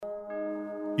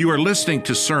You are listening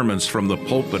to sermons from the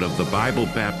pulpit of the Bible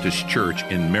Baptist Church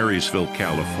in Marysville,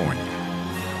 California.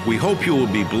 We hope you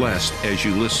will be blessed as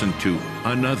you listen to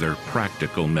another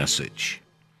practical message.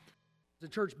 As a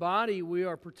church body, we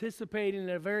are participating in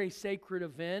a very sacred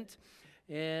event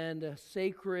and a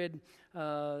sacred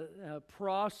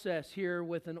process here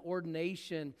with an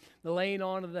ordination, the laying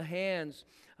on of the hands,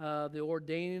 the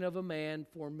ordaining of a man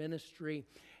for ministry.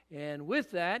 And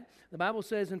with that, the Bible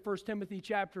says in 1 Timothy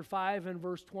chapter 5 and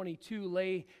verse 22,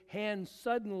 lay hands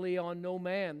suddenly on no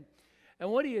man.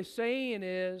 And what he is saying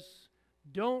is,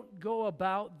 don't go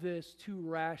about this too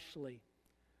rashly.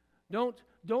 Don't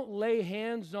lay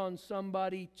hands on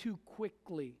somebody too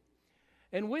quickly.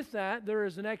 And with that, there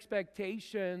is an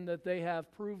expectation that they have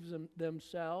proved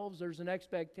themselves. There's an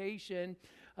expectation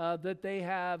that they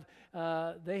have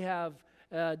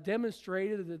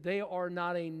demonstrated that they are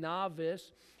not a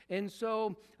novice. And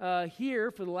so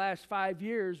here, for the last 5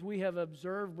 years, we have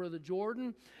observed Brother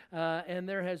Jordan, and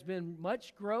there has been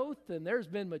much growth, and there's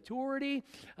been maturity.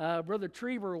 Brother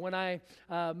Trieber, when I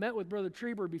met with Brother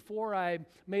Trieber before I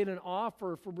made an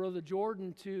offer for Brother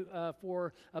Jordan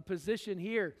for a position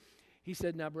here, he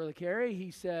said, now, Brother Carey, he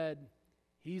said,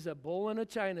 he's a bull in a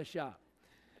china shop.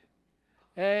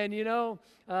 And, you know,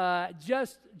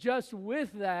 just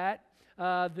with that,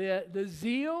 the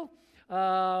zeal,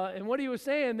 and what he was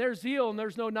saying, there's zeal and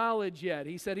there's no knowledge yet.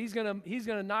 He said he's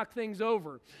gonna knock things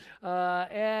over,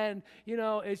 and you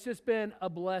know, it's just been a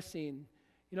blessing.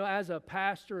 You know, as a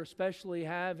pastor, especially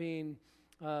having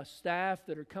staff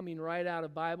that are coming right out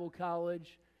of Bible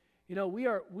college, you know, we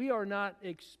are not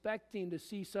expecting to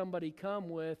see somebody come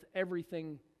with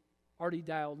everything already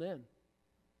dialed in,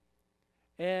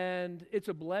 and it's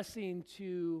a blessing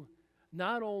to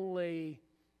not only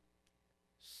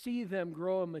see them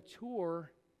grow and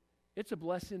mature, it's a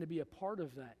blessing to be a part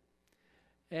of that.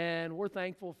 And we're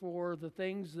thankful for the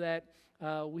things that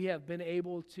we have been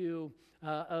able to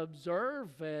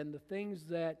observe and the things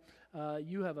that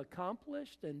you have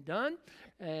accomplished and done.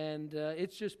 And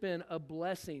it's just been a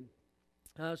blessing.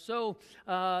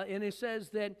 And it says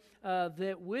that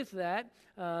with that,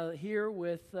 here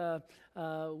with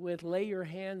lay your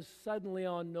hands suddenly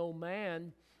on no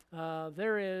man,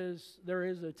 there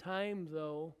is a time,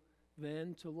 though,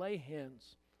 then to lay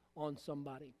hands on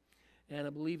somebody. And I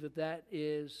believe that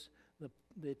is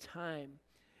the time.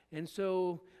 And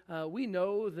so we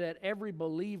know that every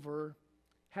believer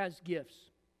has gifts.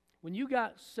 When you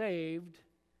got saved,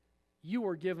 you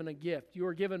were given a gift. You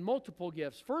were given multiple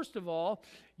gifts. First of all,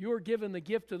 you were given the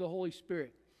gift of the Holy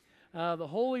Spirit. The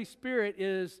Holy Spirit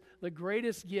is the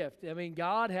greatest gift. I mean,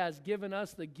 God has given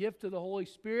us the gift of the Holy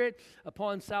Spirit.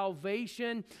 Upon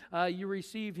salvation, you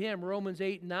receive Him. Romans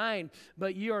 8:9.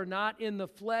 But ye are not in the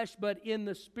flesh, but in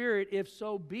the Spirit, if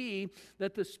so be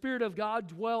that the Spirit of God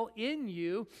dwell in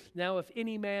you. Now, if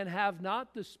any man have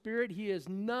not the Spirit, he is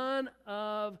none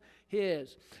of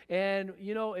His. And,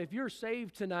 you know, if you're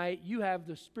saved tonight, you have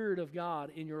the Spirit of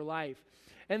God in your life.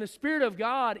 And the Spirit of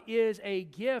God is a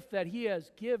gift that He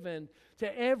has given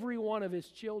to every one of His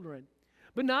children.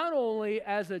 But not only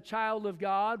as a child of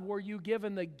God were you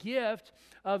given the gift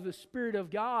of the Spirit of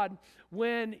God,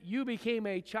 when you became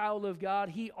a child of God,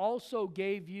 He also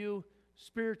gave you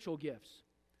spiritual gifts.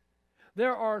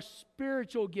 There are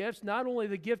spiritual gifts, not only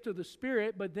the gift of the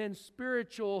Spirit, but then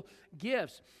spiritual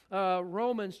gifts.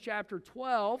 Romans chapter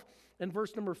 12 and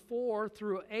verse number 4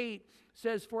 through 8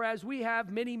 says, for as we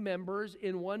have many members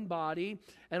in one body,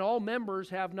 and all members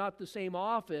have not the same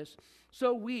office,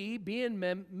 so we, being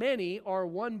many, are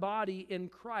one body in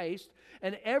Christ,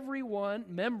 and every one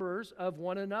members of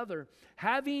one another.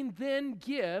 Having then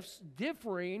gifts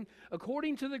differing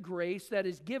according to the grace that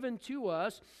is given to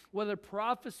us, whether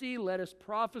prophecy, let us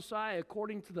prophesy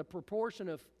according to the proportion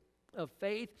of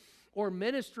faith, or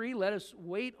ministry, let us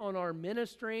wait on our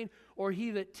ministering, or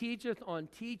he that teacheth on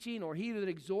teaching, or he that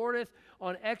exhorteth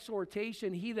on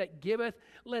exhortation, he that giveth,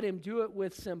 let him do it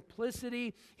with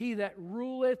simplicity, he that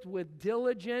ruleth with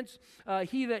diligence,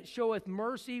 he that showeth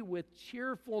mercy with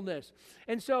cheerfulness.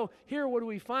 And so here what do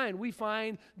we find? We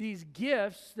find these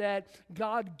gifts that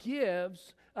God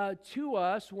gives to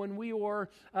us when we were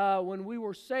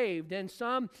saved. And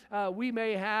some we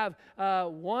may have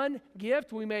one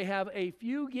gift, we may have a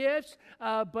few gifts,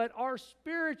 but our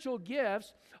spiritual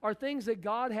gifts are things that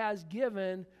God has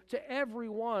given to every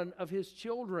one of His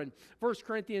children. 1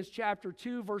 Corinthians chapter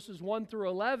 2 verses 1 through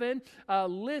 11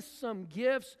 lists some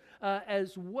gifts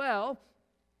as well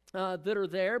that are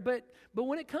there. But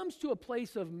when it comes to a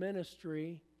place of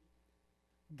ministry,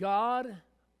 God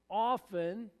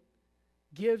often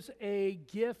gives a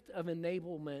gift of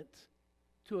enablement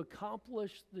to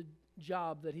accomplish the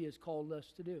job that He has called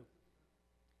us to do.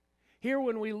 Here,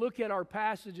 when we look at our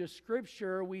passage of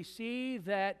Scripture, we see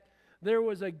that there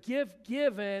was a gift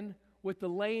given with the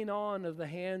laying on of the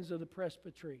hands of the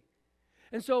presbytery.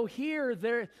 And so here,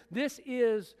 this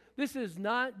is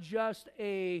not just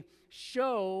a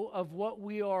show of what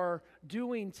we are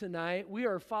doing tonight. We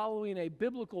are following a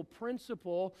biblical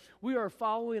principle. We are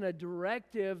following a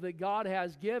directive that God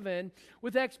has given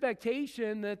with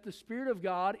expectation that the Spirit of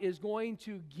God is going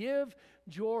to give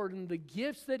Jordan the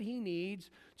gifts that he needs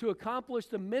to accomplish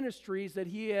the ministries that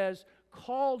he has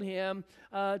called him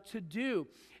to do.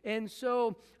 And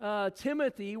so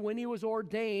Timothy, when he was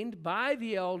ordained by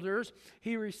the elders,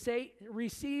 he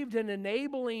received an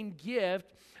enabling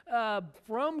gift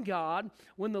from God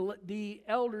when the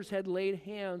elders had laid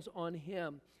hands on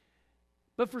him.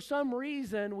 But for some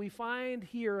reason, we find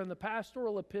here in the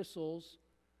pastoral epistles,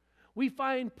 we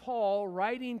find Paul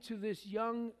writing to this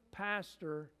young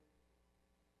pastor,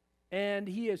 and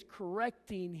he is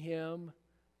correcting him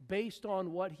based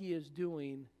on what he is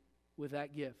doing with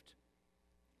that gift.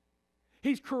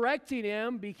 He's correcting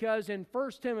him because in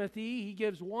 1 Timothy, he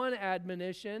gives one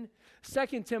admonition.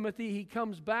 2 Timothy, he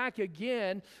comes back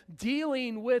again,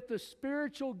 dealing with the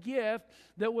spiritual gift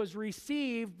that was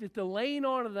received at the laying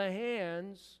on of the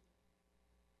hands.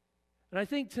 And I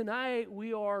think tonight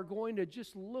we are going to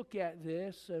just look at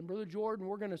this. And Brother Jordan,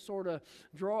 we're going to sort of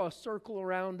draw a circle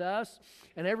around us,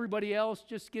 and everybody else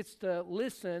just gets to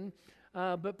listen.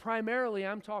 But primarily,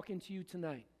 I'm talking to you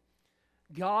tonight.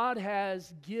 God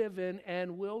has given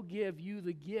and will give you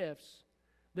the gifts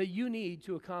that you need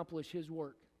to accomplish His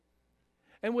work.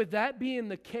 And with that being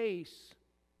the case,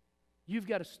 you've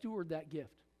got to steward that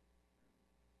gift.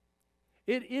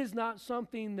 It is not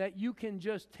something that you can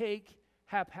just take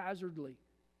haphazardly.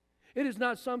 It is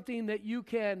not something that you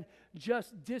can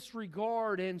just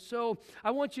disregard. And so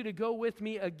I want you to go with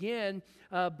me again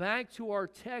back to our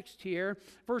text here,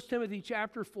 1 Timothy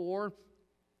chapter 4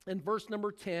 and verse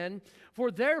number 10. For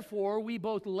therefore we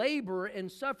both labor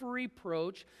and suffer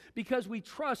reproach because we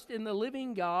trust in the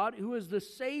living God, who is the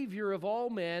Savior of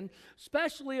all men,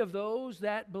 especially of those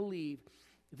that believe.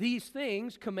 These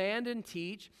things command and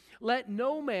teach. Let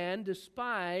no man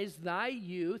despise thy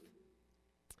youth.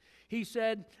 He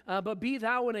said, but be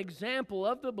thou an example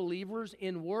of the believers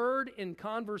in word, in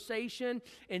conversation,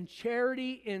 in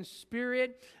charity, in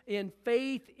spirit, in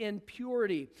faith, in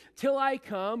purity. Till I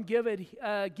come, give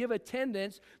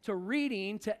attendance to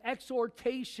reading, to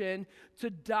exhortation, to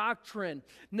doctrine.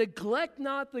 Neglect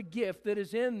not the gift that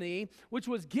is in thee, which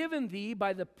was given thee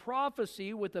by the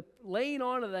prophecy with the laying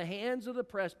on of the hands of the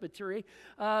presbytery.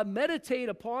 Meditate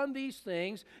upon these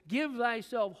things. Give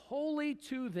thyself wholly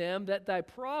to them, that thy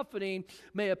profiting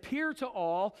may appear to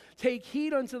all. Take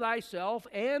heed unto thyself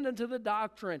and unto the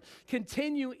doctrine.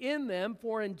 Continue in them,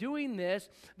 for in doing this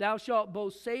thou shalt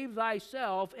both save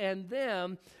thyself and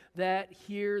them that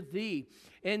hear thee.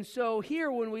 And so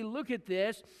here, when we look at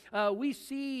this, we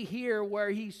see here where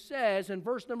he says in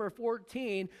verse number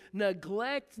 14,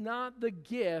 neglect not the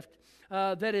gift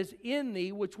that is in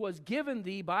thee, which was given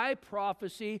thee by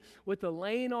prophecy with the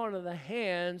laying on of the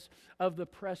hands of the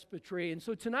presbytery. And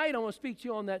so tonight I want to speak to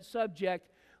you on that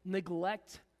subject,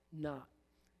 neglect not.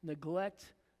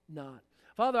 Neglect not.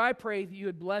 Father, I pray that you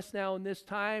would bless now in this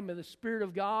time and the Spirit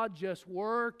of God just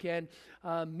work and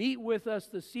meet with us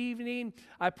this evening.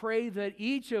 I pray that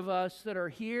each of us that are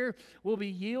here will be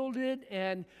yielded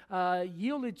and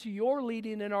yielded to your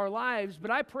leading in our lives.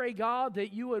 But I pray, God,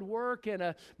 that you would work in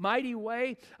a mighty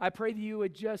way. I pray that you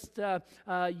would just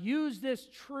use this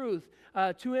truth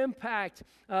to impact,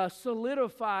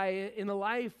 solidify in the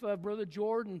life of Brother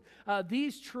Jordan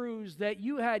these truths that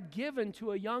you had given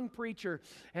to a young preacher.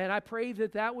 And I pray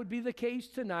that would be the case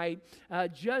tonight.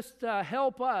 Just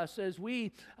help us as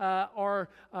we are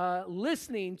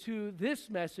listening to this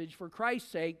message for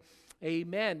Christ's sake.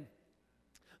 Amen.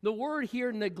 The word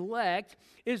here, neglect,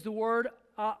 is the word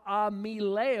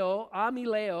amileo,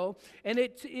 and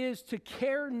it is to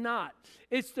care not.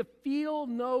 It's to feel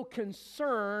no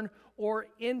concern or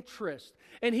interest.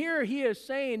 And here he is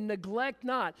saying, neglect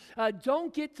not.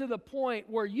 Don't get to the point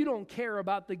where you don't care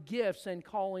about the gifts and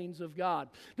callings of God.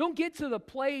 Don't get to the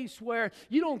place where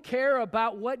you don't care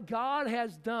about what God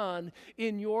has done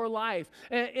in your life.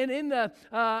 And in the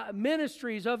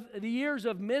ministries of the years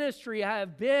of ministry I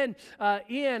have been I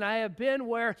have been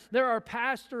where there are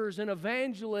pastors and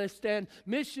evangelists and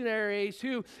missionaries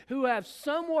who have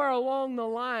somewhere along the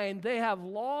line, they have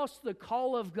lost the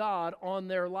call of God on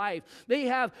their life. They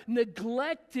have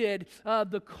neglected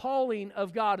the calling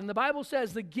of God. And the Bible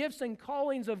says the gifts and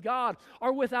callings of God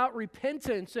are without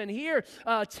repentance. And here,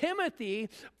 Timothy,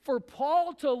 for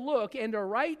Paul to look and to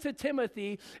write to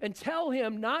Timothy and tell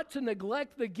him not to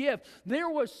neglect the gift, there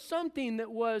was something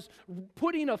that was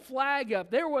putting a flag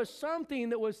up. There was something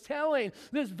that was telling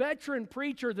this veteran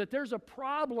preacher that there's a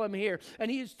problem here. And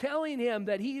he is telling him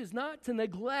that he is not to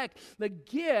neglect the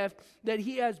gift that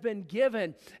he has been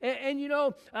given. And you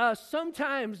know,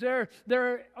 sometimes there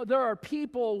are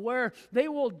people where they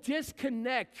will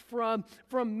disconnect from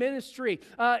ministry.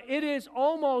 It is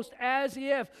almost as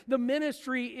if the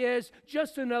ministry is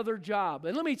just another job.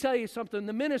 And let me tell you something,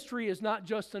 the ministry is not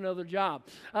just another job.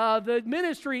 The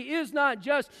ministry is not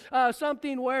just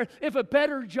something where if a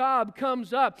better job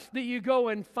comes up that you go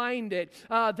and find it.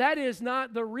 That is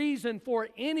not the reason for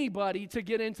anybody to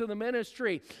get into the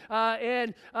ministry.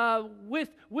 And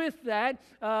with that,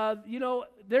 you know,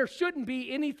 there shouldn't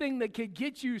be anything that could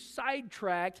get you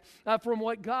sidetracked from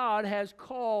what God has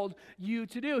called you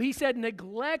to do. He said,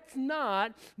 neglect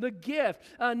not the gift.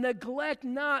 Neglect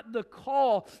not the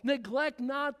call. Neglect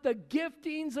not the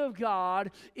giftings of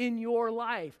God in your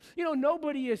life. You know,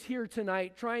 nobody is here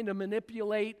tonight trying to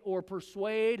manipulate or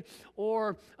persuade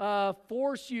or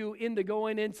force you into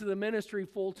going into the ministry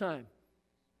full time.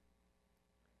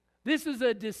 This is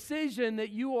a decision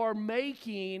that you are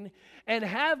making and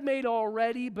have made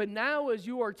already, but now as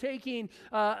you are taking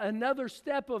another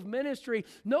step of ministry,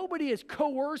 nobody is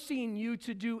coercing you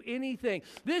to do anything.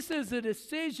 This is a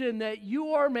decision that you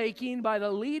are making by the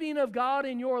leading of God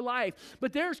in your life.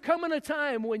 But there's coming a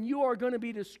time when you are going to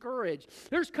be discouraged.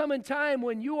 There's coming a time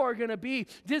when you are going to be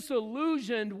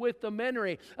disillusioned with the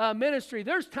ministry.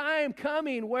 There's time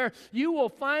coming where you will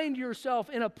find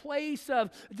yourself in a place of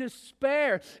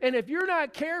despair. And if you're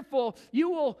not careful, you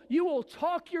will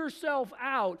talk yourself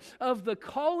out of the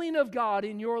calling of God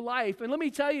in your life. And let me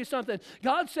tell you something.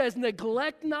 God says,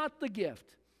 neglect not the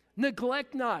gift.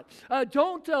 Neglect not.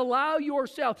 Don't allow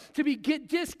yourself to get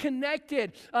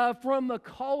disconnected from the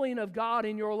calling of God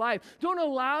in your life. Don't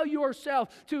allow yourself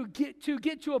to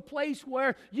get to a place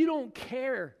where you don't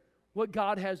care what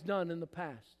God has done in the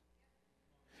past.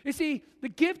 You see, the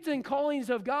gifts and callings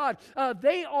of God,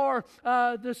 they are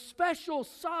the special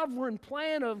sovereign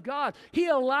plan of God. He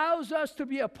allows us to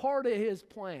be a part of His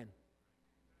plan.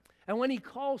 And when He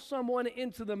calls someone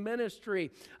into the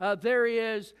ministry, there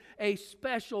is a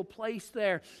special place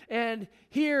there. And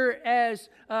here, as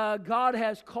God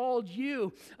has called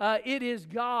you, it is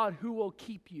God who will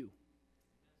keep you.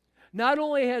 Not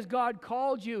only has God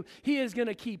called you, He is going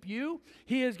to keep you.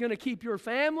 He is going to keep your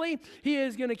family. He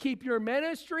is going to keep your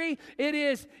ministry.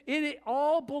 It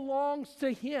all belongs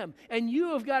to Him. And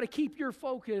you have got to keep your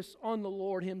focus on the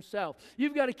Lord Himself.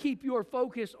 You've got to keep your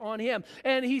focus on Him.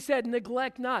 And He said,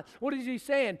 neglect not. What is He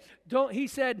saying? He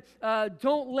said,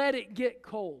 don't let it get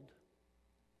cold.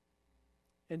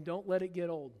 And don't let it get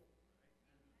old.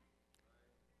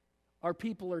 Our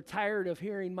people are tired of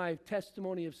hearing my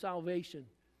testimony of salvation.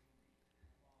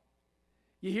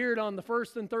 You hear it on the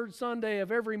first and third Sunday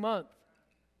of every month.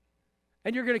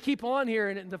 And you're going to keep on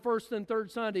hearing it in the first and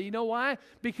third Sunday. You know why?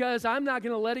 Because I'm not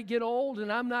going to let it get old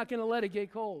and I'm not going to let it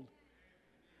get cold.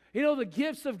 You know, the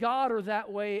gifts of God are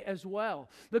that way as well.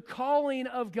 The calling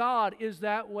of God is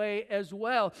that way as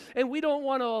well. And we don't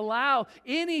want to allow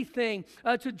anything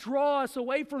to draw us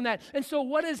away from that. And so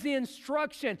what is the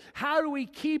instruction? How do we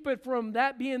keep it from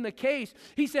that being the case?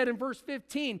 He said in verse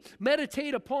 15,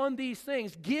 meditate upon these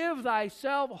things. Give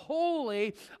thyself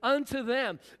wholly unto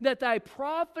them, that thy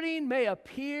profiting may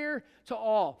appear to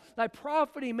all. Thy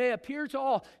profiting may appear to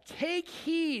all. Take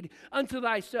heed unto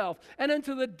thyself and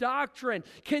unto the doctrine.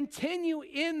 Continue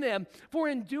in them, for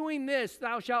in doing this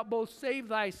thou shalt both save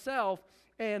thyself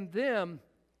and them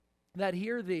that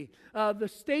hear thee. The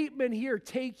statement here,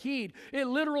 take heed, it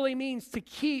literally means to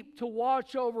keep, to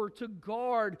watch over, to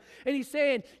guard. And he's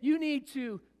saying you need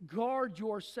to guard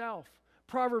yourself.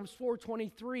 Proverbs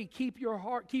 4:23, keep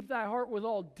thy heart with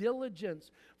all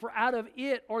diligence, for out of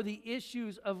it are the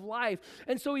issues of life.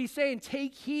 And so he's saying,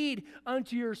 take heed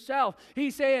unto yourself.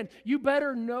 He's saying, you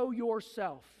better know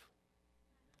yourself.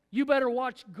 You better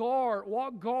walk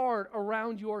guard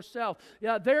around yourself.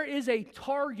 Yeah, there is a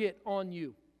target on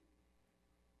you.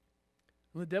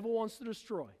 The devil wants to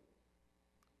destroy.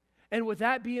 And with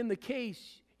that being the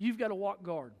case, you've got to walk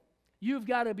guard. You've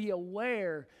got to be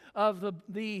aware of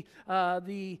the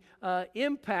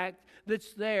impact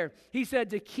that's there. He said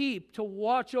to keep, to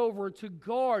watch over, to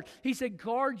guard. He said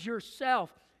guard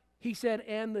yourself. He said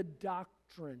and the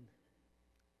doctrine.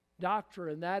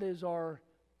 Doctrine, that is our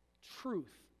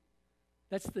truth.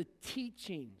 That's the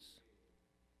teachings.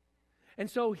 And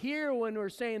so here when we're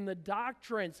saying the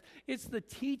doctrines, it's the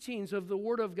teachings of the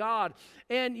Word of God.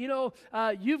 And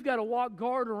you've got to walk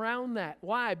guard around that.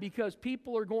 Why? Because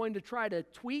people are going to try to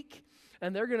tweak,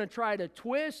 and they're going to try to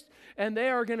twist, and they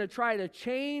are going to try to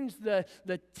change the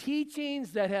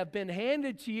teachings that have been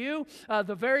handed to you.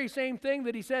 The very same thing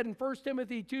that he said in 1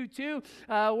 Timothy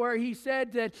 2:2, where he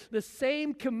said that the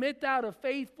same commit thou to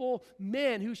faithful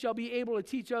men who shall be able to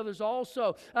teach others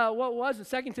also. What was it?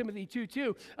 2 Timothy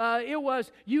 2:2. It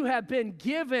was, you have been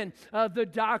given the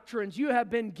doctrines. You have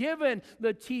been given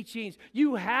the teachings.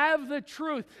 You have the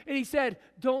truth. And he said,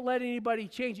 don't let anybody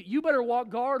change it. You better walk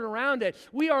guard around it.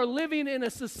 We are living in a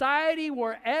society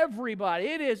where everybody,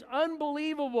 it is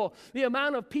unbelievable the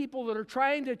amount of people that are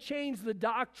trying to change the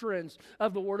doctrines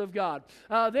of the Word of God.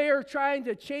 They are trying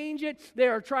to change it. They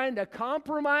are trying to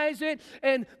compromise it.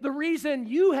 And the reason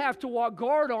you have to walk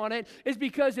guard on it is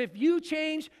because if you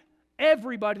change,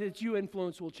 everybody that you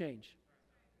influence will change.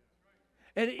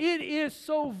 And it is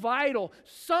so vital.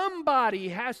 Somebody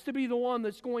has to be the one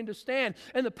that's going to stand.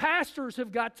 And the pastors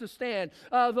have got to stand.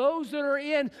 Those that are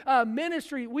in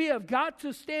ministry, we have got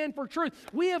to stand for truth.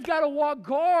 We have got to walk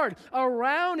guard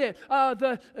around it.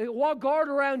 Walk guard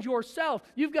around yourself.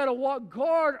 You've got to walk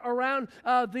guard around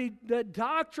the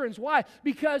doctrines. Why?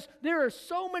 Because there are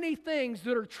so many things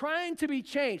that are trying to be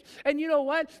changed. And you know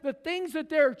what? The things that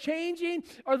they're changing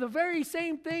are the very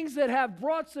same things that have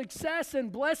brought success and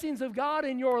blessings of God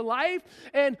in your life.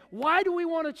 And why do we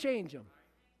want to change them?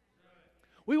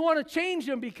 We want to change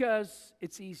them because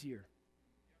it's easier.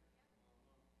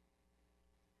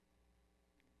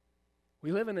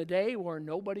 We live in a day where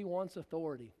nobody wants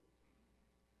authority.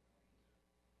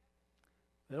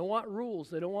 They don't want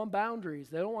rules. They don't want boundaries.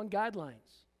 They don't want guidelines.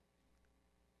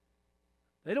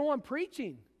 They don't want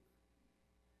preaching.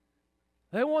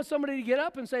 They want somebody to get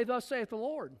up and say, thus saith the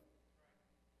Lord.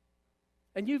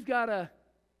 And you've got to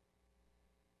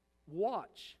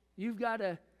watch. You've got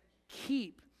to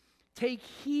take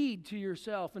heed to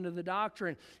yourself and to the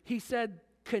doctrine. He said,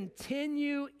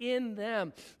 continue in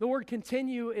them. The word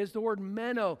continue is the word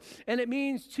meno, and it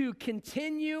means to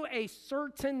continue a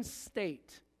certain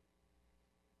state.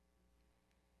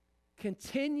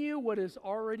 Continue what is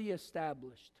already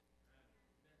established.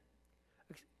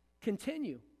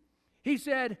 Continue. He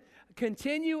said,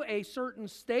 continue a certain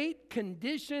state,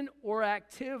 condition, or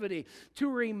activity. To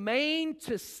remain,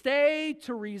 to stay,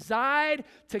 to reside,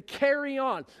 to carry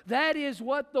on. That is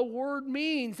what the word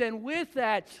means. And with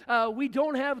that, we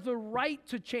don't have the right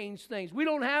to change things. We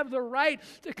don't have the right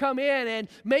to come in and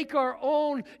make our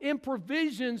own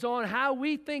improvisions on how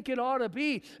we think it ought to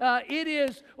be. It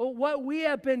is what we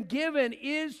have been given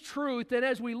is truth. And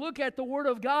as we look at the Word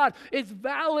of God, it's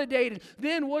validated.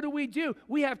 Then what do?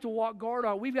 We have to walk guard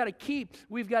on. We've got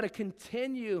to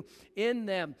continue in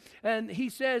them. And he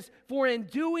says, for in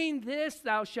doing this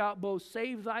thou shalt both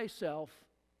save thyself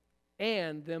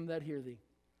and them that hear thee.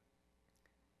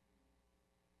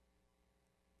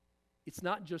 It's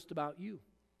not just about you.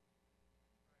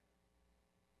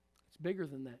 It's bigger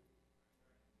than that.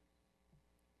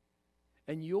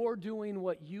 And you're doing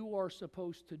what you are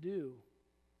supposed to do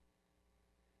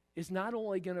is not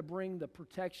only going to bring the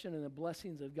protection and the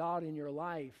blessings of God in your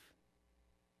life,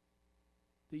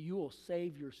 that you will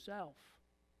save yourself.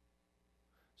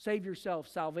 Save yourself.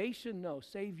 Salvation? No.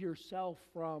 Save yourself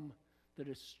from the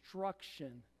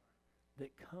destruction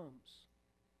that comes.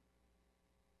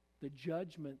 The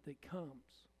judgment that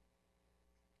comes.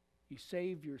 You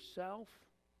save yourself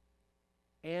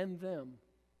and them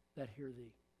that hear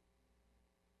thee.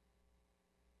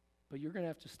 But you're going to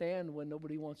have to stand when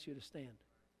nobody wants you to stand.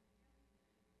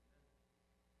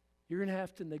 You're going to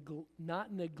have to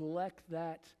not neglect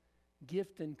that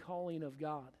gift and calling of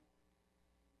God.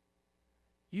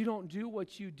 You don't do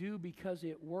what you do because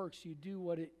it works. You do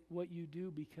what you do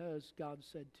because God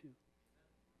said to.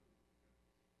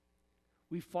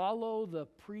 We follow the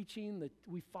preaching,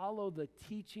 we follow the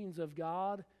teachings of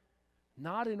God,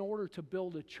 not in order to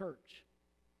build a church.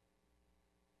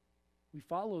 We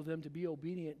follow them to be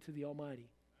obedient to the Almighty.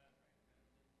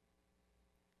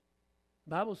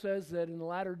 The Bible says that in the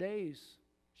latter days,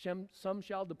 some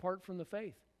shall depart from the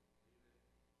faith.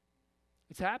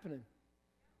 It's happening.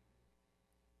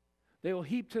 They will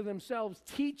heap to themselves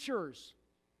teachers,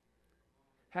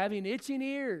 having itching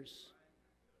ears.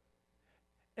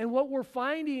 And what we're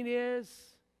finding is,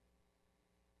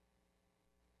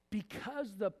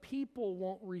 because the people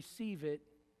won't receive it,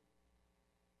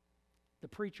 the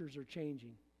preachers are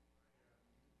changing.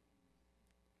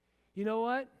 You know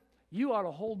what? You ought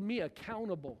to hold me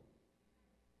accountable.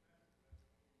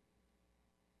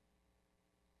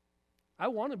 I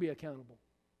want to be accountable.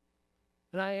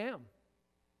 And I am.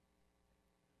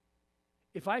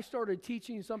 If I started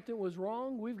teaching something was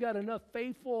wrong, we've got enough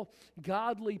faithful,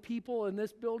 godly people in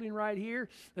this building right here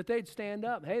that they'd stand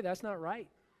up. Hey, that's not right.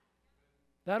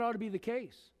 That ought to be the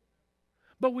case.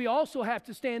 But we also have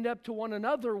to stand up to one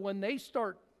another when they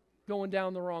start going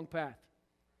down the wrong path.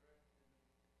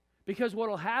 Because what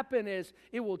will happen is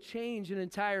it will change an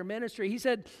entire ministry. He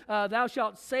said, thou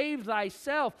shalt save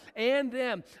thyself and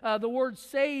them. The word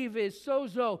save is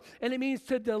sozo, and it means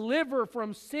to deliver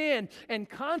from sin and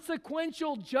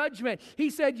consequential judgment.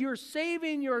 He said, you're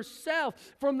saving yourself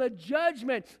from the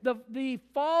judgment, the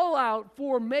fallout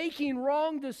for making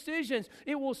wrong decisions.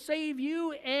 It will save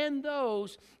you and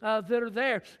those that are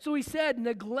there. So he said,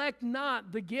 neglect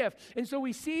not the gift. And so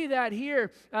we see that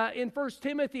here in 1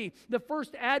 Timothy. The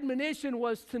first admonition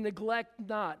was to neglect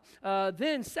not.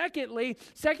 Then secondly,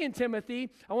 2 Timothy,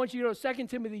 I want you to go to 2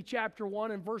 Timothy chapter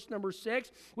 1 and verse number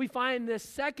 6. We find this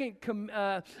second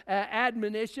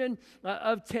admonition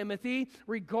of Timothy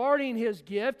regarding his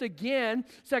gift. Again,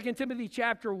 2 Timothy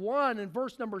chapter 1 and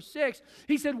verse number 6.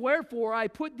 He said, wherefore I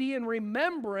put thee in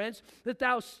remembrance that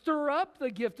thou stir up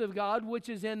the gift of God which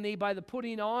is in thee by the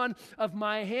putting on of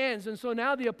my hands. And so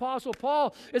now the Apostle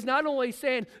Paul is not only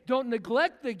saying don't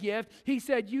neglect the gift, he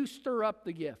said you stir up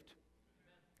the gift.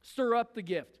 Stir up the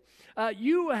gift.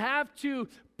 You have to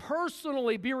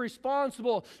personally be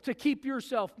responsible to keep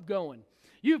yourself going.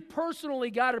 You've personally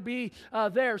got to be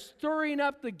there, stirring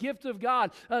up the gift of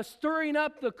God, stirring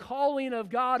up the calling of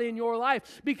God in your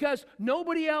life, because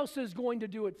nobody else is going to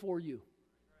do it for you.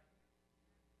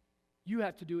 You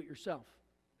have to do it yourself.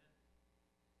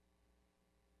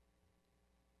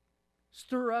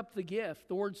 Stir up the gift.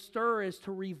 The word stir is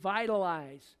to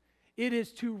revitalize. It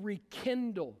is to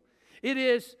rekindle. It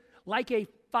is like a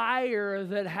fire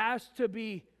that has to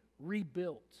be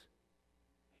rebuilt.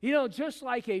 You know, just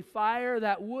like a fire,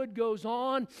 that wood goes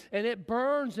on and it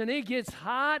burns and it gets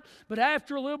hot, but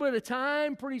after a little bit of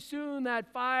time, pretty soon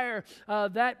that fire,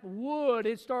 that wood,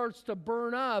 it starts to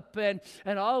burn up, and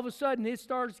all of a sudden it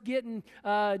starts getting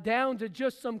down to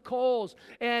just some coals.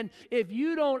 And if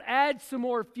you don't add some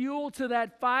more fuel to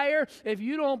that fire, if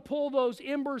you don't pull those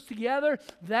embers together,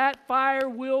 that fire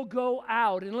will go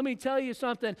out. And let me tell you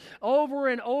something, over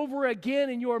and over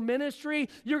again in your ministry,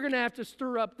 you're going to have to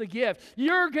stir up the gift.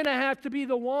 You're going to have to be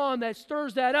the one that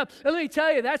stirs that up. And let me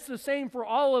tell you, that's the same for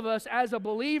all of us as a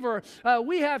believer.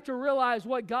 We have to realize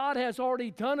what God has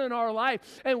already done in our life,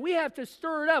 and we have to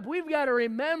stir it up. We've got to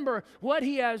remember what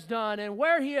He has done and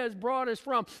where He has brought us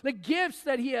from, the gifts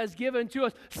that He has given to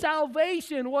us.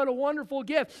 Salvation, what a wonderful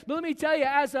gift. But let me tell you,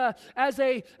 as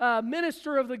a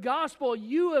minister of the gospel,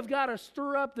 you have got to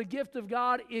stir up the gift of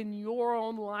God in your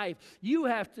own life. You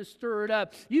have to stir it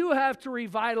up. You have to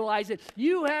revitalize it.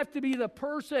 You have to be the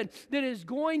person that is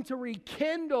going to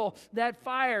rekindle that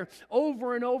fire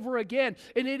over and over again.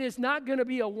 And it is not going to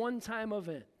be a one-time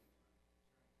event.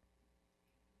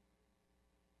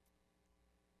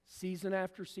 Season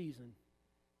after season,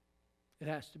 it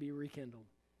has to be rekindled.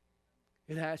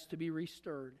 It has to be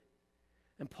restirred.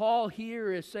 And Paul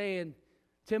here is saying,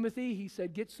 Timothy, he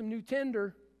said, get some new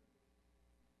tinder.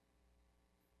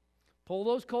 Pull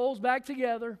those coals back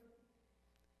together.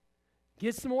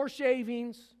 Get some more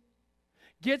shavings.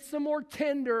 Get some more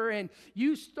tinder, and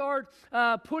you start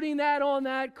putting that on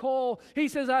that coal. He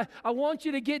says, I want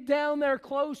you to get down there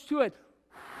close to it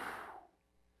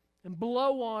and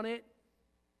blow on it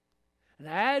and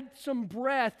add some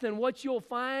breath, and what you'll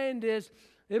find is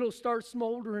it'll start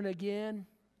smoldering again.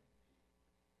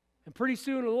 And pretty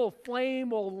soon a little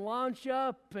flame will launch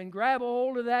up and grab a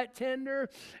hold of that tinder,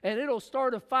 and it'll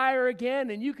start a fire again,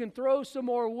 and you can throw some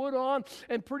more wood on,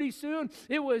 and pretty soon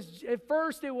at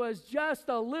first it was just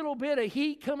a little bit of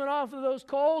heat coming off of those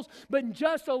coals, but in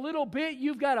just a little bit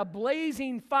you've got a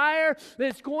blazing fire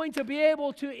that's going to be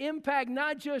able to impact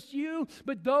not just you,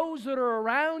 but those that are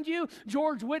around you.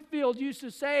 George Whitefield used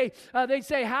to say, they'd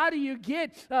say, how do you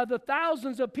get the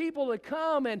thousands of people to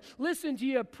come and listen to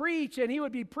you preach? And he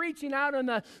would be preaching out on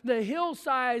the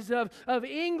hillsides of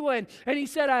England. And he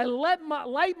said, I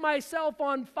light myself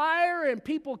on fire and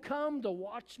people come to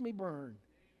watch me burn.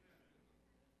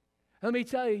 Let me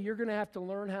tell you, you're going to have to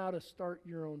learn how to start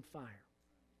your own fire.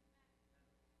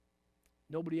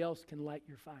 Nobody else can light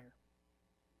your fire.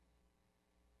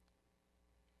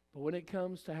 But when it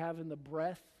comes to having the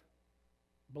breath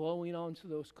blowing onto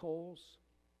those coals,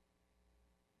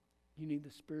 you need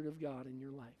the Spirit of God in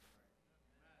your life.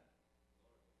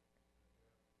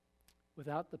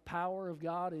 Without the power of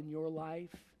God in your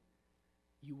life,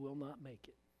 you will not make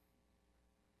it.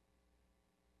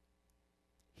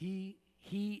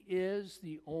 He is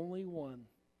the only one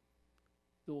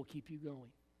that will keep you going.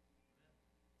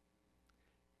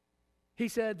 He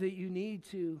said that you need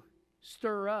to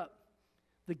stir up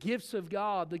the gifts of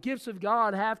God. The gifts of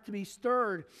God have to be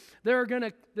stirred. There are going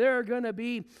to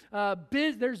be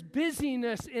there's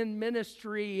busyness in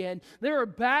ministry, and there are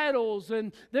battles,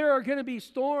 and there are going to be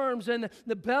storms, and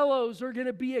the bellows are going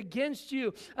to be against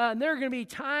you. And there are going to be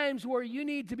times where you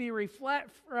need to be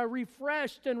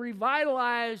refreshed and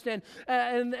revitalized,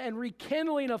 and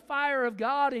rekindling a fire of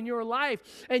God in your life.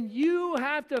 And you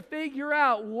have to figure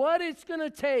out what it's going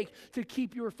to take to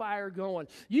keep your fire going.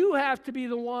 You have to be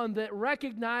the one that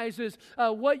recognizes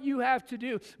what you have to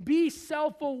do. Be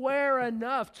self-aware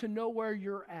enough to know where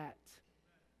you're at.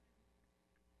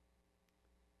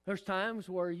 There's times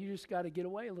where you just got to get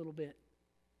away a little bit.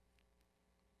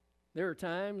 There are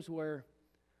times where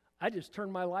I just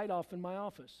turn my light off in my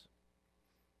office.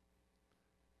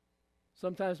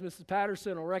 Sometimes Mrs.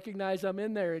 Patterson will recognize I'm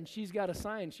in there, and she's got a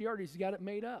sign. She already's got it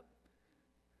made up.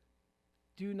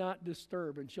 Do not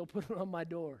disturb, and she'll put it on my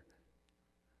door.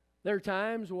 There are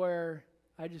times where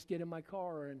I just get in my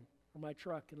car or my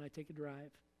truck and I take a drive,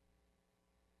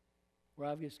 where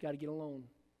I've just got to get alone.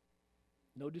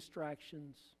 No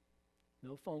distractions,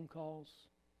 no phone calls,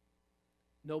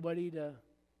 nobody to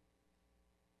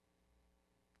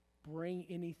bring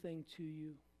anything to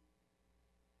you.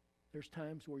 There's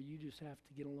times where you just have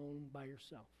to get alone by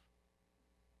yourself.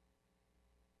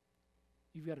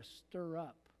 You've got to stir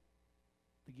up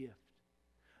the gift.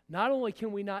 Not only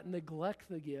can we not neglect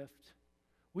the gift,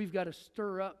 we've got to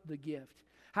stir up the gift.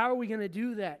 How are we going to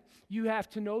do that? You have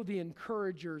to know the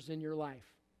encouragers in your life.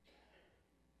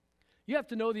 You have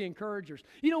to know the encouragers.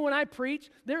 You know, when I preach,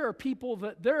 there are people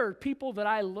that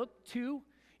I look to.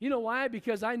 You know why?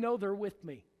 Because I know they're with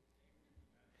me.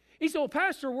 He said, well,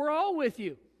 Pastor, we're all with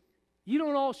you. You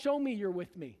don't all show me you're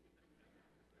with me.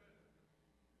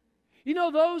 You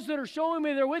know, those that are showing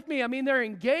me they're with me, I mean, they're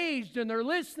engaged and they're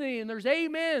listening, and there's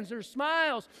amens, there's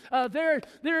smiles.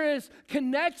 There is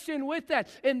connection with that.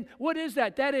 And what is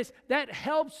that? That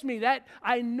helps me. That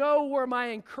I know where my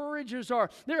encouragers are.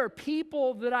 There are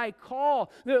people that I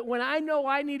call. That when I know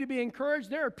I need to be encouraged,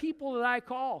 there are people that I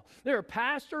call. There are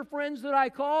pastor friends that I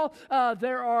call.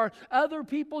 There are other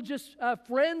people, just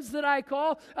friends that I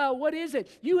call. What is it?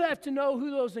 You have to know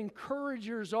who those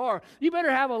encouragers are. You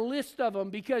better have a list of them,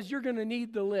 because you're going to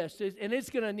need the list, and it's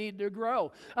going to need to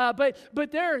grow.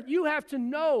 But there, you have to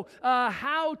know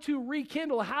how to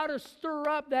rekindle, how to stir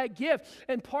up that gift.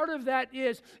 And part of that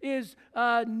is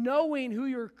knowing who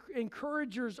your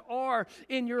encouragers are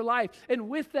in your life. And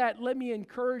with that, let me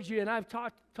encourage you, and I've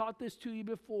taught this to you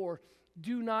before,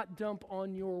 do not dump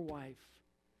on your wife.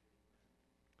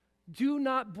 Do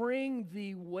not bring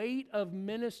the weight of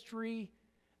ministry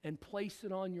and place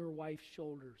it on your wife's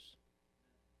shoulders.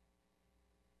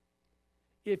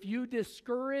 If you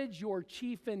discourage your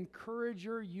chief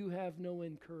encourager, you have no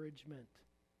encouragement.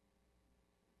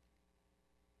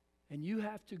 And you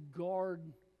have to guard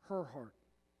her heart.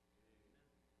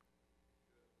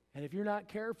 And if you're not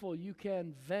careful, you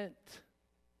can vent.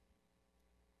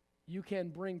 You can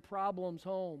bring problems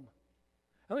home.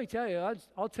 Let me tell you,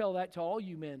 I'll tell that to all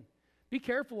you men. Be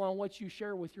careful on what you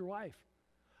share with your wife.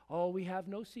 Oh, we have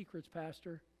no secrets,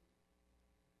 Pastor.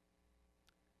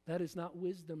 That is not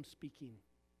wisdom speaking.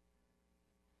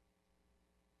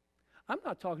 I'm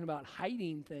not talking about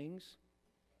hiding things.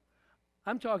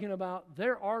 I'm talking about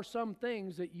there are some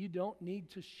things that you don't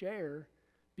need to share,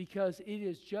 because it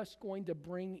is just going to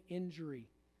bring injury.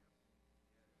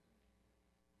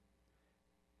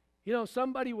 You know,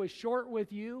 somebody was short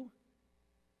with you.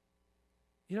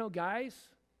 You know, guys,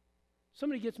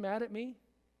 somebody gets mad at me.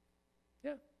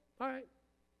 Yeah, all right.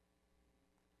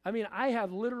 I mean, I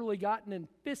have literally gotten in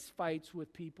fist fights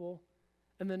with people,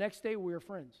 and the next day we were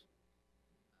friends.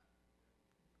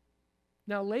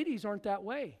 Now, ladies aren't that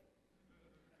way.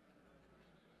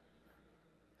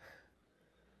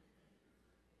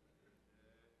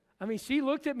 I mean, she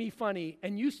looked at me funny,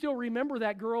 and you still remember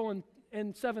that girl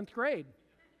in 7th grade.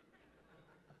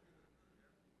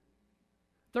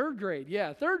 3rd grade,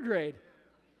 yeah, 3rd grade.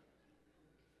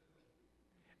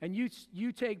 And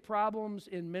you take problems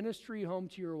in ministry home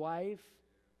to your wife,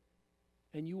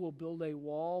 and you will build a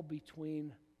wall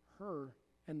between her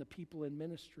and the people in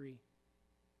ministry.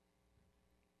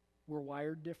 We're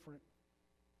wired different.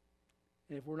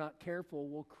 And if we're not careful,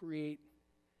 we'll create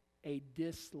a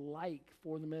dislike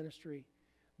for the ministry.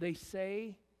 They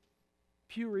say,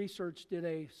 Pew Research did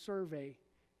a survey,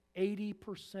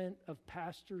 80% of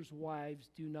pastors' wives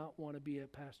do not want to be a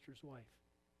pastor's wife.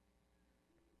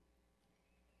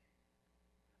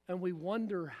 And we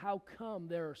wonder how come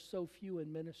there are so few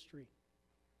in ministry.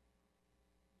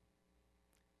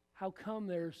 How come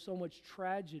there's so much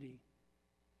tragedy?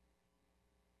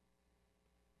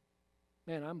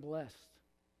 Man, I'm blessed.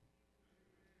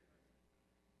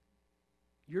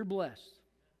 You're blessed.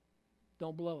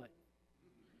 Don't blow it.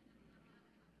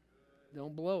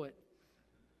 Don't blow it.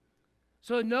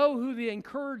 So know who the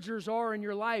encouragers are in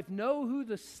your life. Know who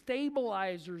the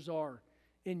stabilizers are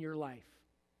in your life.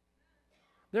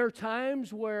 There are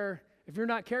times where, if you're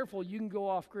not careful, you can go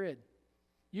off grid.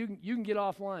 You can get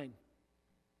offline.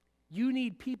 You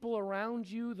need people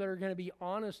around you that are going to be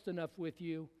honest enough with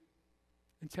you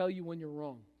and tell you when you're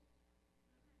wrong.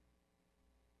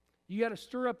 You got to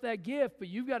stir up that gift, but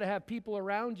you've got to have people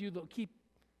around you that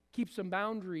keep some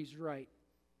boundaries right.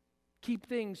 Keep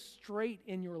things straight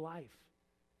in your life.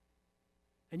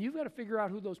 And you've got to figure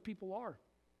out who those people are.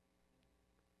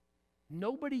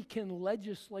 Nobody can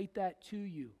legislate that to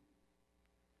you.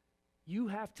 You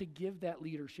have to give that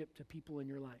leadership to people in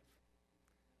your life.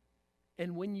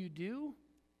 And when you do,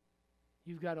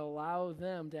 you've got to allow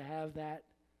them to have that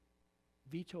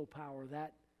veto power,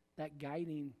 that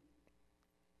guiding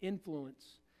influence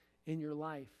in your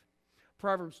life.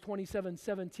 Proverbs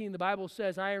 27:17, the Bible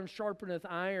says, iron sharpeneth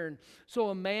iron, so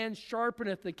a man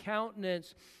sharpeneth the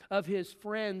countenance of his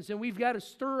friends. And we've got to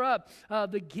stir up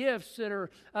the gifts that are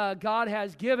God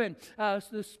has given,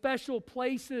 the special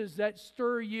places that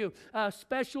stir you,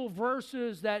 special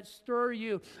verses that stir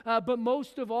you, but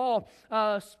most of all,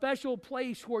 a special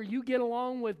place where you get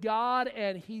along with God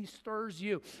and He stirs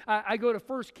you. I go to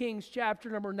 1 Kings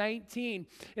chapter number 19,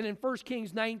 and in 1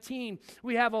 Kings 19,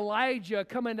 we have Elijah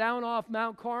coming down off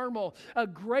Mount Carmel, a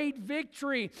great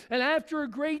victory. And after a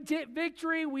great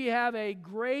victory, we have a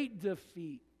great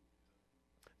defeat.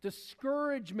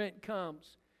 Discouragement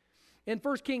comes. In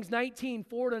 1 Kings 19,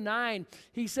 4-9,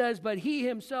 he says, but he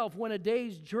himself went a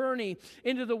day's journey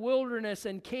into the wilderness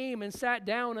and came and sat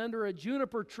down under a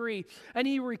juniper tree, and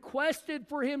he requested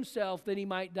for himself that he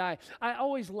might die. I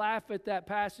always laugh at that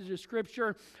passage of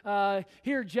Scripture.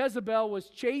 Here Jezebel was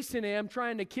chasing him,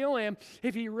 trying to kill him.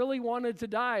 If he really wanted to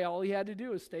die, all he had to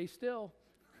do was stay still.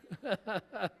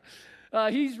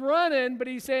 He's running, but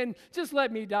he's saying, just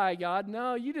let me die, God.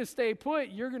 No, you just stay put.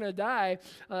 You're going to die.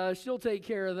 She'll take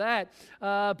care of that.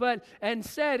 And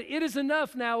said, it is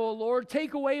enough now, O Lord.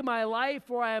 Take away my life,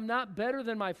 for I am not better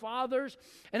than my fathers.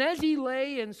 And as he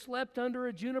lay and slept under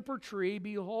a juniper tree,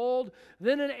 behold,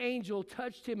 then an angel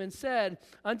touched him and said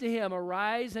unto him,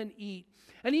 arise and eat.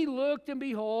 And he looked, and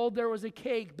behold, there was a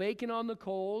cake baking on the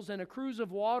coals, and a cruse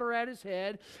of water at his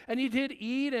head. And he did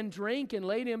eat and drink, and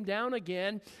laid him down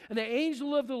again. And the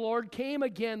angel of the Lord came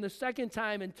again the second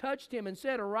time, and touched him, and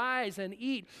said, arise and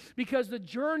eat, because the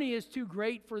journey is too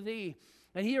great for thee.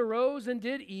 And he arose and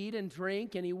did eat and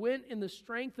drink, and he went in the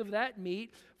strength of that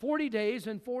meat 40 days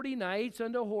and 40 nights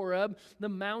unto Horeb, the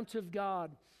mount of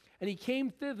God. And he came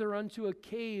thither unto a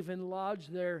cave, and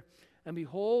lodged there. And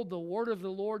behold, the word of the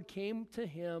Lord came to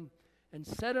him, and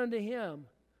said unto him,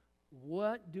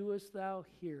 what doest thou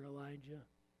here, Elijah?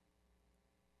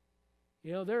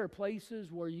 You know, there are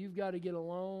places where you've got to get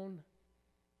alone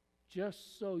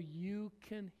just so you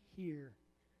can hear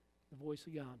the voice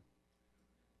of God.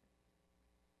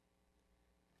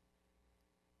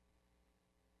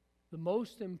 The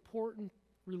most important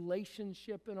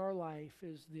relationship in our life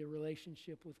is the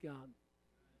relationship with God.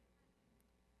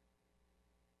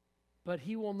 But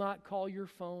He will not call your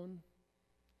phone.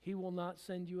 He will not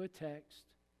send you a text.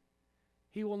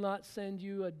 He will not send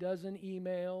you a dozen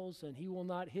emails, and He will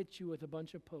not hit you with a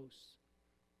bunch of posts.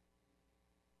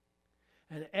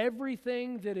 And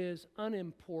everything that is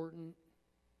unimportant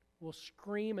will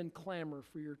scream and clamor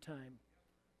for your time.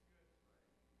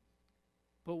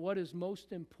 But what is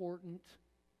most important,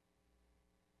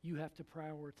 you have to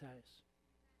prioritize.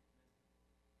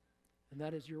 And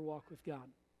that is your walk with God.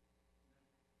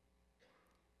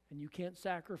 And you can't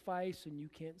sacrifice and you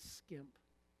can't skimp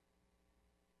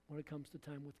when it comes to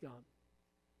time with God.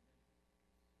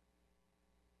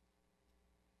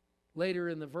 Later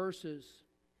in the verses,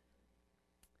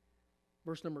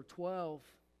 verse number 12,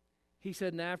 he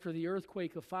said, and after the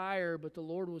earthquake a fire, but the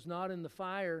Lord was not in the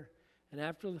fire, and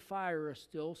after the fire a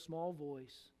still small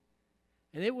voice.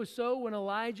 And it was so when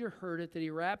Elijah heard it that he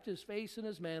wrapped his face in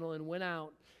his mantle and went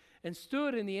out and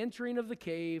stood in the entering of the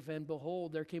cave, and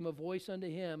behold, there came a voice unto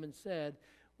him and said,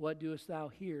 what doest thou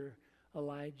here,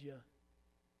 Elijah?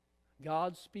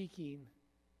 God speaking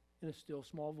in a still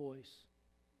small voice.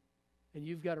 And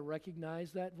you've got to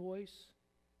recognize that voice,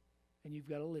 and you've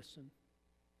got to listen.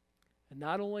 And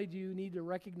not only do you need to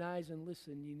recognize and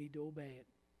listen, you need to obey it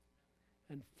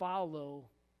and follow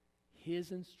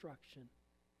His instruction.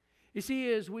 You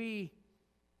see, as we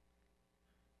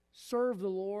serve the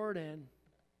Lord and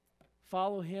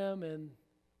follow Him in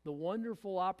the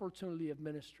wonderful opportunity of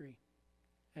ministry,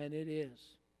 and it is.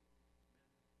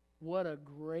 What a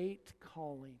great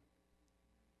calling.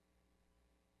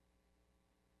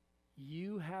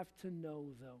 You have to know,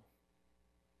 though,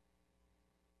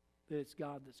 that it's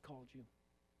God that's called you.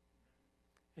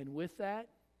 And with that,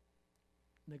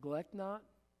 neglect not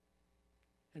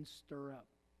and stir up.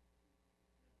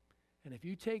 And if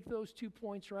you take those 2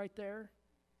 points right there,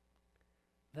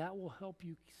 that will help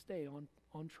you stay on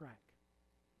track.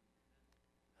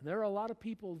 And there are a lot of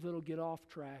people that'll get off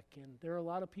track, and there are a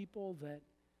lot of people that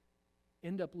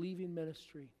end up leaving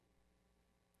ministry.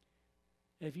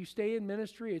 And if you stay in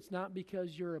ministry, it's not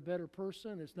because you're a better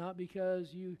person. It's not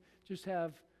because you just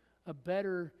have a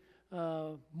better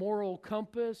moral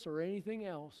compass or anything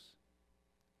else.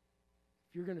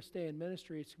 If you're going to stay in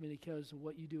ministry, it's going to be because of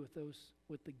what you do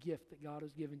with the gift that God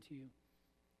has given to you.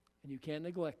 And you can't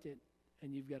neglect it,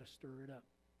 and you've got to stir it up.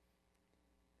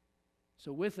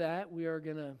 So with that, we are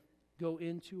going to go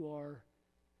into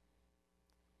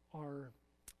our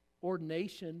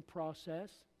ordination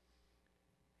process.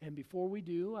 And before we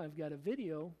do, I've got a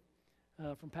video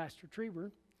from Pastor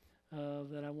Trieber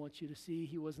that I want you to see.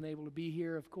 He wasn't able to be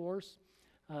here, of course,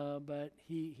 but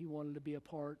he wanted to be a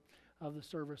part of the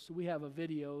service. So we have a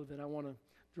video that I want to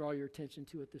draw your attention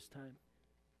to at this time.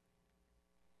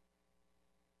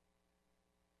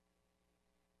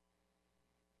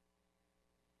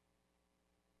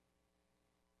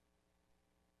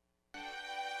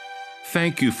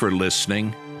 Thank you for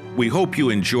listening. We hope you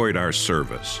enjoyed our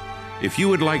service. If you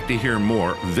would like to hear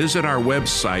more, visit our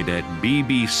website at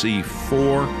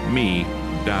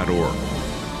bbc4me.org.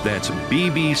 That's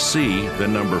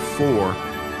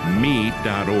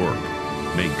bbc4me.org.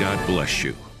 May God bless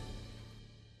you.